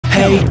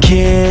Hey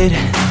kid,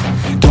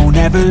 don't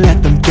ever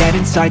let them get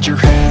inside your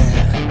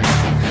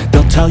head.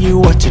 They'll tell you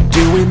what to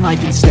do in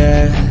life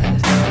instead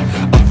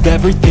of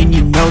everything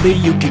you know that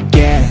you could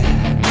get.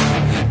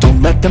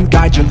 Don't let them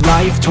guide your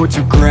life towards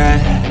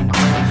regret.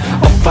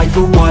 I'll fight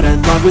for what I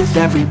love with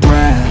every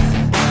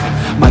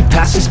breath. My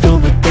past is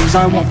filled with things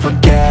I won't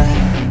forget.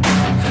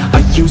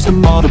 I use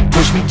them all to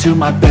push me to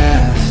my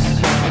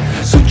best.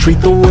 So treat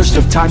the worst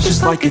of times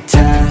just like a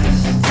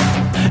test.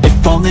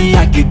 If only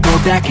I could go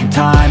back in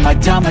time,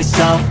 I'd tell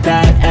myself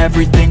that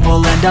everything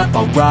will end up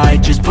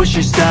alright. Just push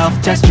yourself,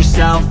 test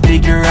yourself,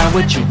 figure out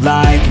what you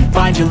like, and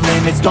find your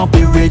limits, don't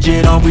be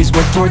rigid, always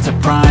work towards a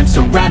prime.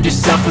 Surround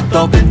yourself with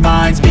open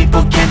minds,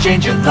 people can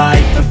change your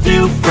life. A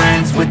few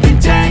friends with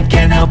intent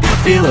can help you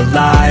feel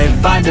alive.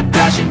 Find a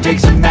passion, take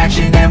some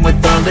action, and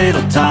with a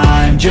little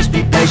time, just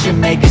be patient,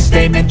 make a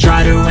statement,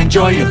 try to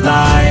enjoy your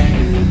life.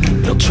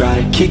 They'll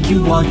try to kick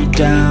you while you're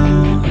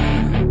down.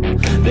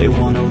 They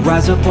wanna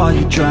rise up while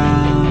you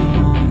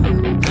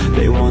drown.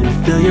 They wanna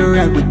fill your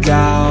head with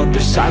doubt.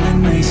 They're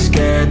silently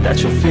scared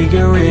that you'll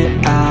figure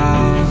it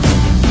out.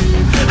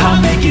 I'll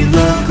make it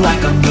look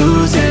like I'm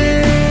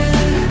losing,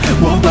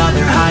 won't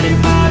bother hiding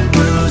my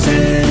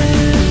bruises.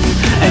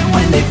 And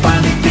when they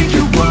finally think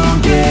you're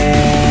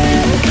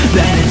wounded,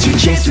 then it's your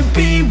chance to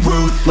be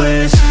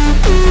ruthless.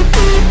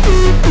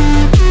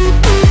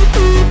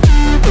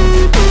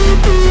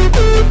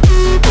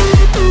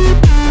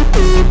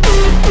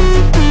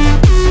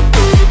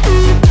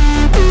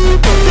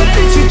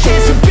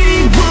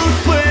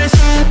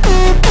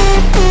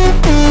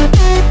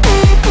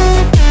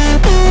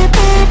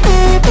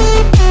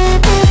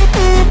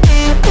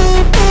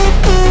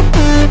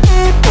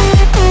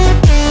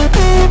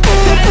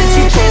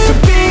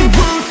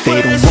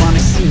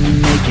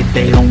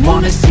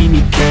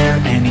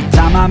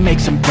 I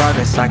make some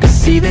progress, I can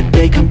see that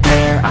they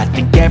compare. I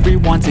think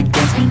everyone's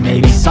against me,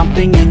 maybe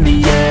something in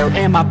the air.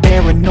 Am I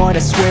paranoid? I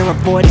swear a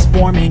void is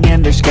forming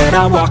and they're scared.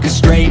 I walk a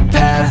straight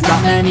path,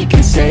 not many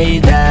can say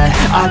that.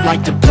 I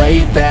like to play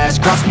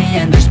fast, cross me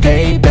and there's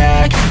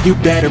payback. You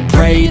better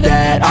pray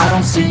that I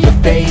don't see your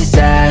face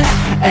at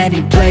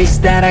any place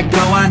that I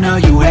go. I know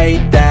you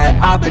hate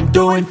that. I've been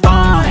doing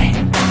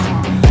fine,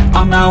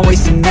 I'm not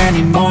wasting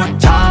any more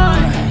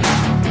time.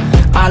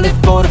 I live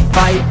for the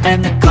fight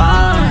and the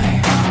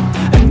climb,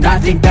 and I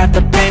think that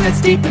the pain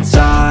that's deep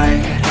inside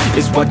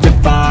is what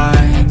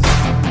defines.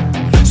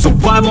 So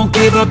I won't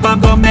give up, I'm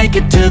gonna make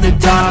it to the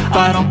top.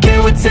 I don't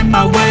care what's in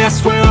my way, I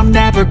swear I'm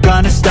never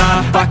gonna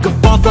stop. I could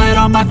fall flat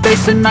on my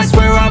face and I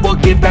swear I will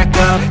get back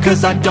up,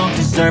 cause I don't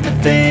deserve a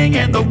thing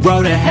and the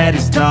road ahead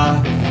is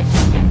tough.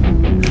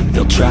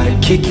 They'll try to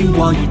kick you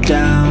while you're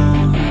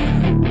down.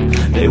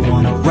 They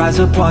wanna rise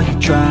up while you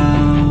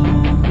drown.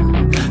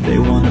 They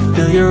wanna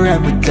fill your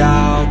head with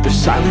doubt. They're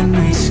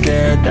silently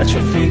scared that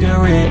you'll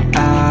figure it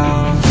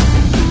out.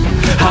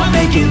 I'll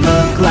make it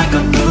look like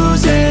I'm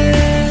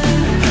losing,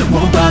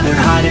 won't bother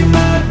hiding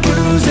my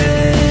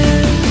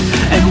bruises.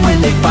 And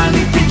when they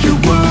finally think you're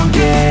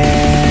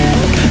wounded,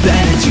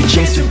 then it's your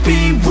chance to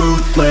be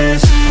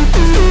ruthless.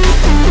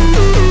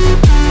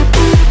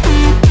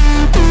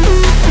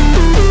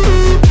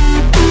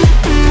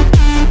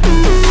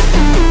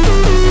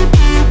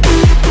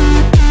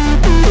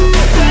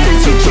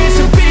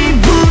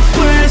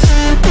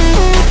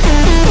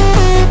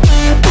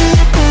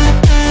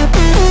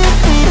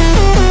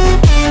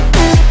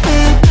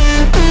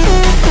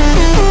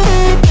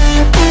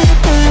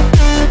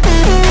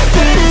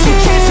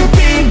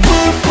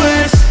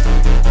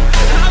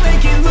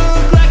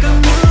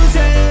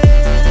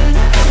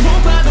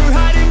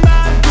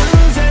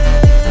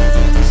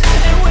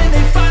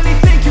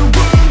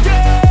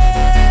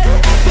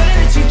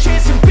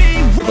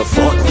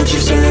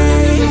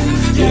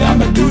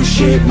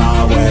 Shit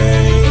my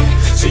way,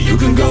 so you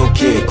can go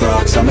kick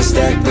rocks. I'ma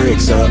stack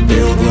bricks up,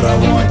 build what I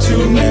want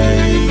to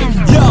make.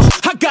 Yo,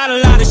 I got a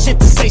lot of shit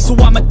to say, so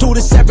I'ma do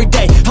this every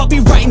day. I'll be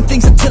writing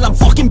things until I'm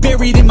fucking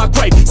buried in my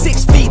grave.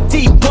 6 feet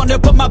deep under,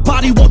 but my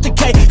body won't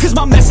decay, cause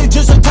my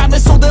messages are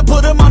timeless, so they'll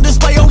put them on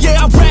display. Oh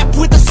yeah, I rap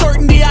with a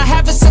certainty, I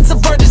have a sense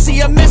of urgency,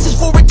 a message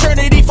for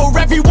eternity, for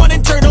everyone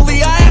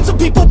internally. I had some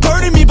people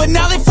burning me, but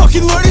now they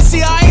fucking learn to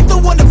see I ain't the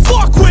one to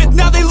fuck with.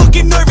 Now they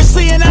looking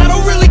nervously, and I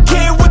don't really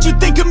care what you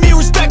think of me,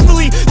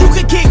 respectfully. You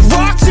can kick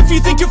rocks if you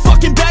think you're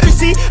fucking better,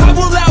 see. I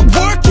will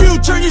outwork you,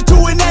 turn you to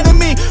an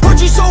enemy.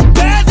 Hurt you so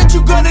bad that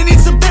you're gonna need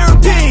some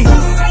therapy.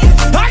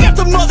 I got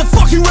the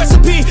motherfucking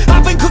recipe,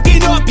 I've been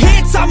cooking up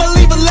hits, I'ma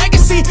leave a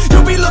legacy.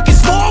 You'll be looking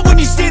small when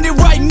you're standing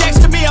right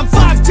next to me. I'm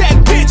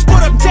 5'10", bitch,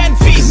 but I'm 10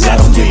 feet next to me. I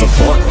don't give a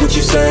fuck what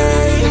you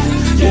say,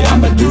 yeah,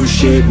 I'ma do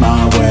shit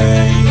my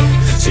way.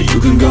 So you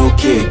can go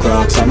kick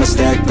rocks, I'ma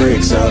stack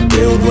bricks up,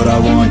 build what I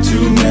want to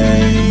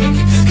make.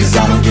 Cause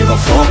I don't give a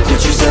fuck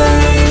what you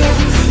say,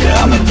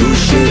 yeah, I'ma do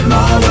shit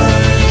my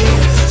way.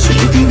 So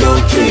you can go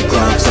kick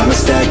rocks, I'ma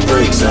stack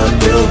bricks up,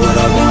 build what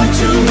I want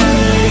to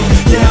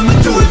make. Yeah, I'ma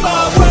do it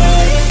my way.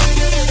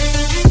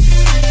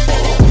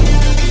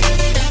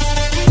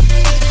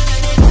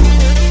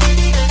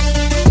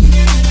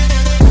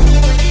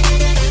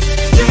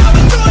 Yeah,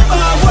 I'ma do it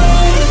my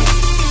way.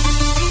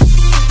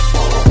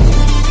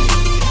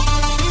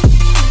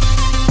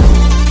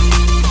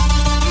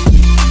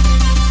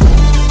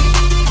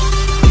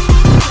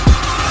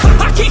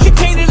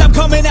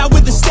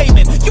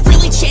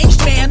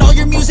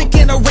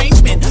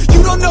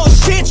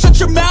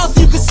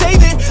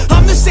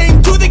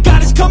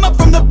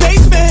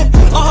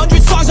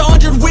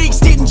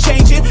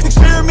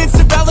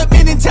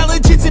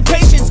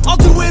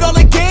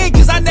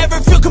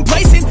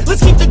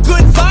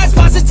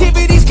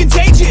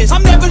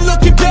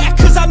 looking back,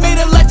 cause I made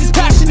a life that's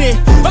passionate.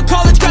 A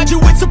college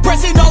graduate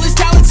suppressing all his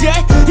talents,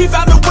 yeah. He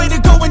found a way to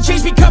go